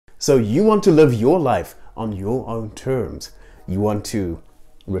So you want to live your life on your own terms. You want to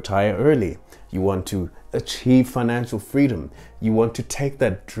retire early. You want to achieve financial freedom. You want to take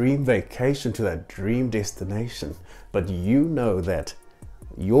that dream vacation to that dream destination. But you know that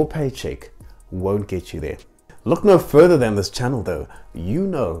your paycheck won't get you there. Look no further than this channel though. You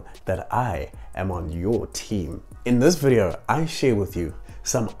know that I am on your team. In this video, I share with you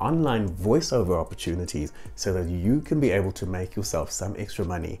some online voiceover opportunities so that you can be able to make yourself some extra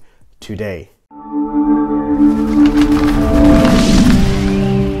money today.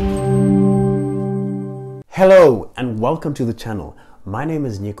 Hello and welcome to the channel. My name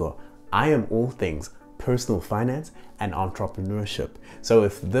is Nyiko. I am all things personal finance and entrepreneurship. So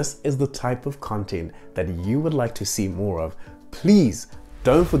if this is the type of content that you would like to see more of, please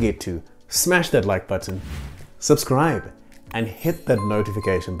don't forget to smash that like button, subscribe, and hit that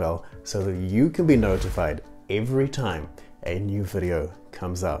notification bell so that you can be notified every time a new video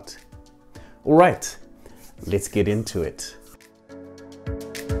comes out. All right, let's get into it.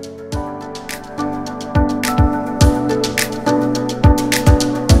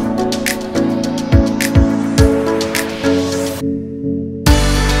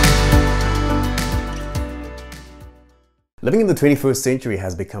 Living in the 21st century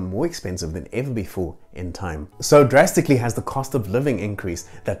has become more expensive than ever before in time. So drastically has the cost of living increased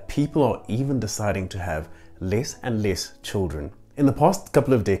that people are even deciding to have less and less children. In the past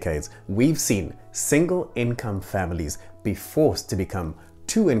couple of decades, we've seen single income families be forced to become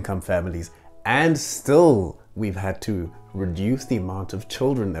two-income families, and still we've had to reduce the amount of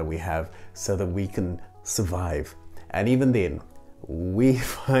children that we have so that we can survive. And even then, we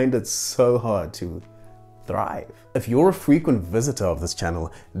find it so hard to thrive. If you're a frequent visitor of this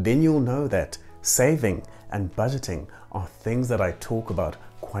channel, then you'll know that saving and budgeting are things that I talk about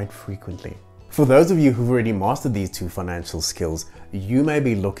quite frequently. For those of you who've already mastered these two financial skills, you may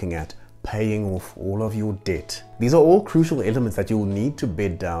be looking at paying off all of your debt. These are all crucial elements that you'll need to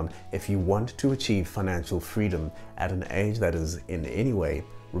bed down if you want to achieve financial freedom at an age that is in any way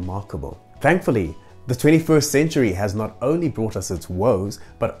remarkable. Thankfully, the 21st century has not only brought us its woes,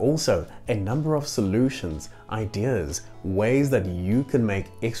 but also a number of solutions, ideas, ways that you can make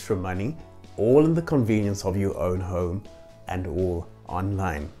extra money, all in the convenience of your own home and all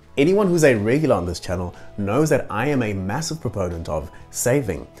online. Anyone who's a regular on this channel knows that I am a massive proponent of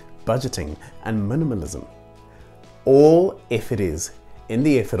saving, budgeting, and minimalism. All if it is in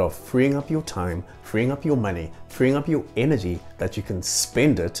the effort of freeing up your time, freeing up your money, freeing up your energy that you can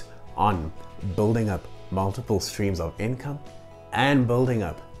spend it on building up multiple streams of income and building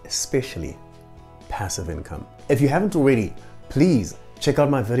up especially passive income. If you haven't already, please check out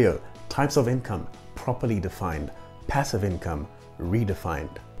my video, Types of Income Properly Defined, Passive Income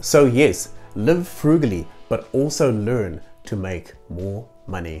Redefined. So yes, live frugally, but also learn to make more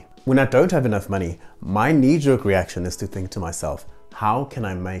money. When I don't have enough money, my knee-jerk reaction is to think to myself, how can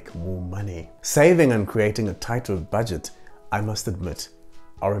I make more money? Saving and creating a tighter budget, I must admit,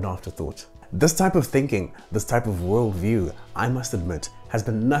 are an afterthought. This type of thinking, this type of worldview, I must admit, has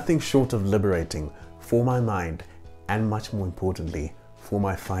been nothing short of liberating for my mind and, much more importantly, for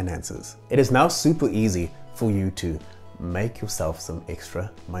my finances. It is now super easy for you to make yourself some extra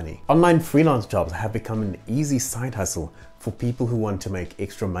money. Online freelance jobs have become an easy side hustle for people who want to make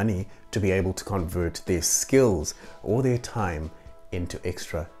extra money to be able to convert their skills or their time into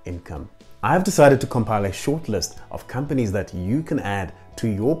extra income. I have decided to compile a short list of companies that you can add to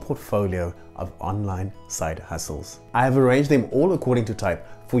your portfolio of online side hustles. I have arranged them all according to type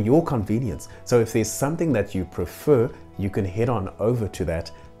for your convenience. So if there's something that you prefer, you can head on over to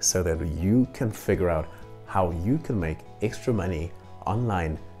that so that you can figure out how you can make extra money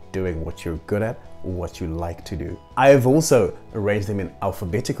online doing what you're good at or what you like to do. I have also arranged them in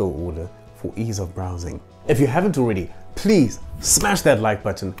alphabetical order for ease of browsing. If you haven't already, please smash that like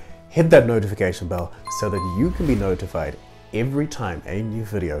button, hit that notification bell so that you can be notified every time a new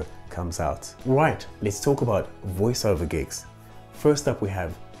video comes out. Right, let's talk about voiceover gigs. First up we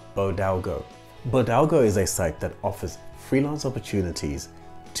have Bodalgo. Bodalgo is a site that offers freelance opportunities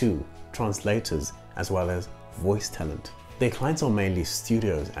to translators as well as voice talent. Their clients are mainly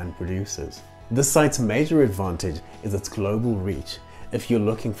studios and producers. This site's major advantage is its global reach. If you're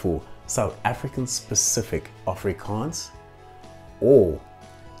looking for South African specific Afrikaans or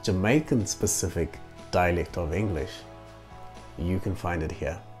Jamaican specific dialect of English, you can find it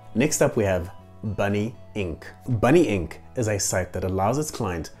here. Next up we have Bunny Inc. Bunny Inc. is a site that allows its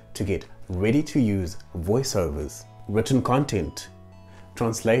client to get ready to use voiceovers, written content,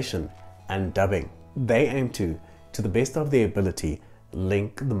 translation, and dubbing. They aim to the best of their ability,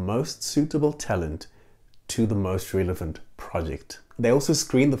 link the most suitable talent to the most relevant project. They also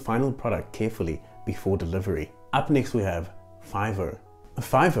screen the final product carefully before delivery. Up next we have Fiverr.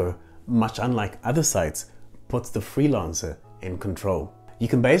 Fiverr, much unlike other sites, puts the freelancer in control. You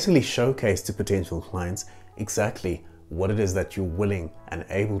can basically showcase to potential clients exactly what it is that you're willing and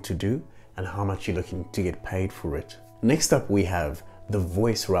able to do and how much you're looking to get paid for it. Next up we have the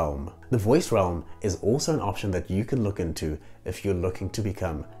voice realm. The voice realm is also an option that you can look into if you're looking to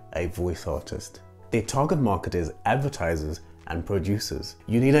become a voice artist. Their target market is advertisers and producers.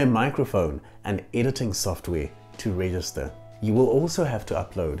 You need a microphone and editing software to register. You will also have to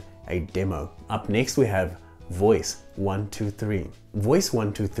upload a demo. Up next we have Voice123.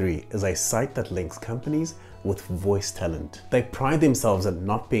 Voice123 is a site that links companies with voice talent. They pride themselves on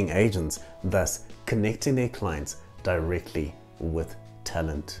not being agents, thus connecting their clients directly with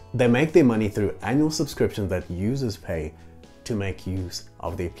talent. They make their money through annual subscriptions that users pay to make use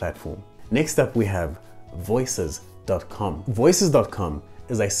of their platform. Next up we have Voices.com. Voices.com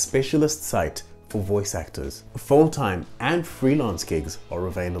is a specialist site for voice actors. Full-time and freelance gigs are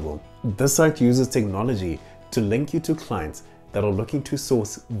available. This site uses technology to link you to clients that are looking to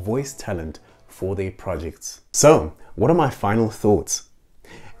source voice talent for their projects. So, what are my final thoughts?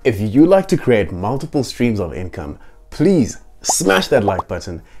 If you like to create multiple streams of income, please smash that like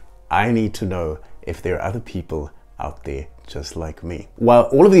button. I need to know if there are other people out there just like me. While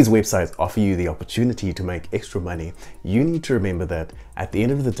all of these websites offer you the opportunity to make extra money, you need to remember that at the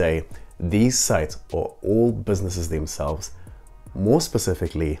end of the day, these sites are all businesses themselves, more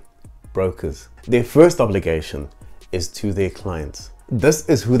specifically, brokers. Their first obligation is to their clients. This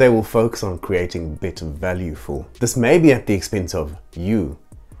is who they will focus on creating better value for. This may be at the expense of you,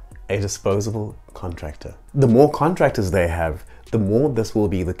 a disposable contractor. The more contractors they have, the more this will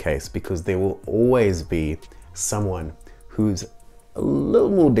be the case, because there will always be someone who's a little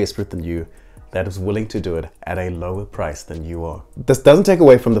more desperate than you that is willing to do it at a lower price than you are. This doesn't take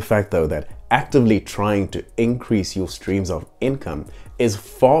away from the fact though that actively trying to increase your streams of income is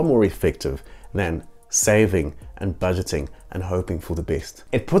far more effective than saving and budgeting and hoping for the best.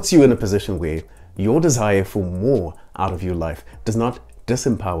 It puts you in a position where your desire for more out of your life does not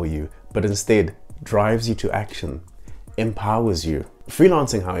disempower you, but instead drives you to action, empowers you.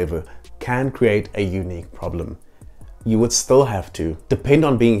 Freelancing, however, can create a unique problem. You would still have to depend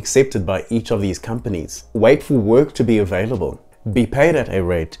on being accepted by each of these companies, wait for work to be available, be paid at a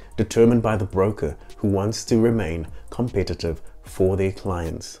rate determined by the broker who wants to remain competitive for their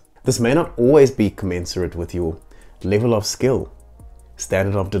clients. This may not always be commensurate with your level of skill,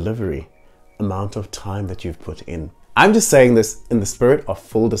 standard of delivery, amount of time that you've put in. I'm just saying this in the spirit of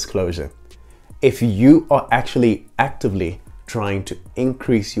full disclosure. If you are actually actively trying to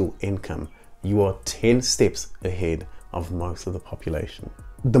increase your income, you are 10 steps ahead of most of the population.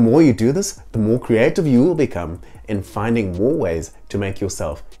 The more you do this, the more creative you will become in finding more ways to make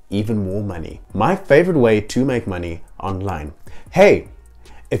yourself even more money. My favorite way to make money online. Hey,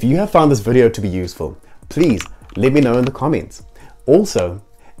 if you have found this video to be useful, please let me know in the comments. Also,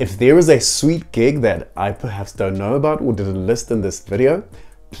 if there is a sweet gig that I perhaps don't know about or didn't list in this video,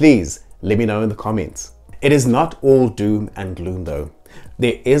 please let me know in the comments. It is not all doom and gloom though.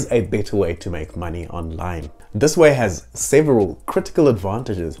 There is a better way to make money online. This way has several critical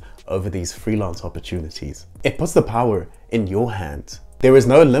advantages over these freelance opportunities. It puts the power in your hands. There is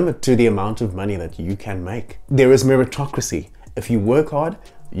no limit to the amount of money that you can make. There is meritocracy. If you work hard,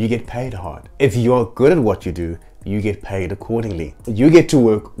 you get paid hard. If you are good at what you do, you get paid accordingly. You get to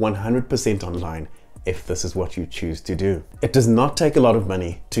work 100% online if this is what you choose to do. It does not take a lot of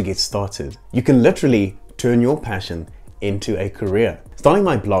money to get started. You can literally turn your passion into a career. Starting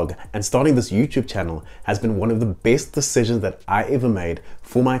my blog and starting this YouTube channel has been one of the best decisions that I ever made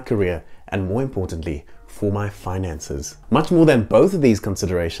for my career and, more importantly, for my finances. Much more than both of these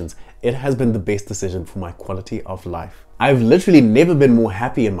considerations, it has been the best decision for my quality of life. I've literally never been more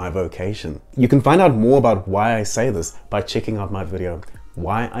happy in my vocation. You can find out more about why I say this by checking out my video,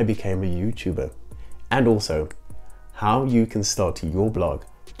 Why I Became a YouTuber, and also how you can start your blog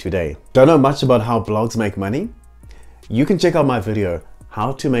today. Don't know much about how blogs make money? You can check out my video,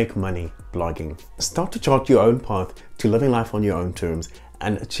 How to Make Money Blogging. Start to chart your own path to living life on your own terms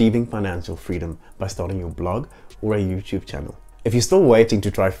and achieving financial freedom by starting your blog or a YouTube channel. If you're still waiting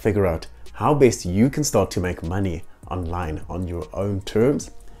to try figure out how best you can start to make money online on your own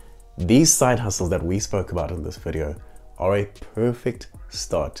terms, these side hustles that we spoke about in this video are a perfect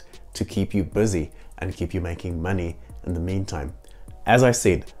start to keep you busy and keep you making money in the meantime. As I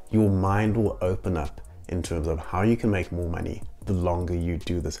said, your mind will open up in terms of how you can make more money the longer you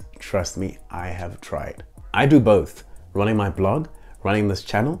do this. Trust me, I have tried. I do both, running my blog, running this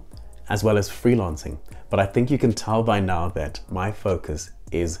channel, as well as freelancing. But I think you can tell by now that my focus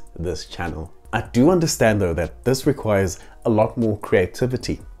is this channel. I do understand though that this requires a lot more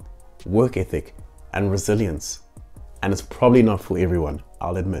creativity, work ethic, and resilience. And it's probably not for everyone,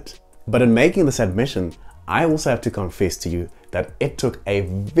 I'll admit. But in making this admission, I also have to confess to you that it took a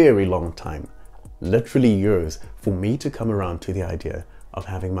very long time, literally years, for me to come around to the idea of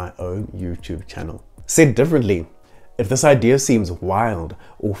having my own YouTube channel. Said differently, if this idea seems wild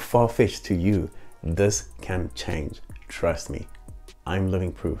or far-fetched to you, this can change. Trust me, I'm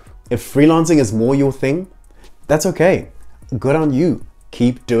living proof. If freelancing is more your thing, that's okay. Good on you.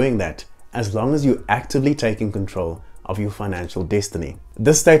 Keep doing that, as long as you're actively taking control of your financial destiny.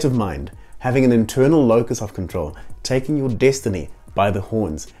 This state of mind, having an internal locus of control, taking your destiny by the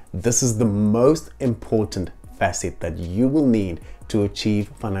horns, this is the most important facet that you will need to achieve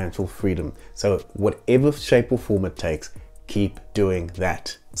financial freedom. So whatever shape or form it takes, keep doing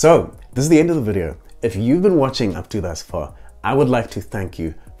that. So this is the end of the video. If you've been watching up to thus far, I would like to thank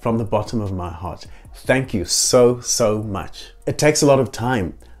you from the bottom of my heart. Thank you so much. It takes a lot of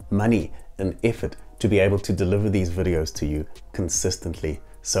time, money, and effort to be able to deliver these videos to you consistently.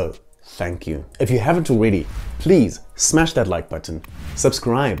 So thank you. If you haven't already, please smash that like button,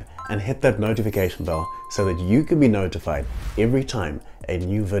 subscribe, and hit that notification bell so that you can be notified every time a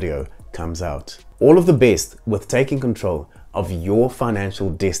new video comes out. All of the best with taking control of your financial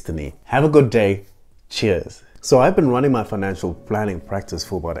destiny. Have a good day. Cheers. So I've been running my financial planning practice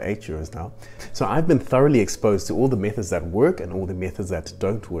for about 8 years now. So I've been thoroughly exposed to all the methods that work and all the methods that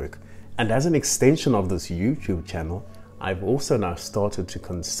don't work. And as an extension of this YouTube channel, I've also now started to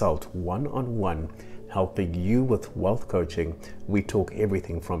consult one-on-one, helping you with wealth coaching. We talk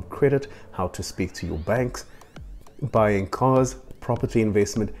everything from credit, how to speak to your banks, buying cars, property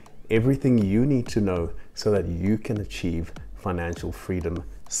investment, everything you need to know so that you can achieve financial freedom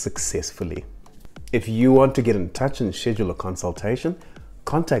successfully. If you want to get in touch and schedule a consultation,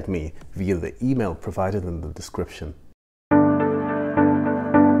 contact me via the email provided in the description.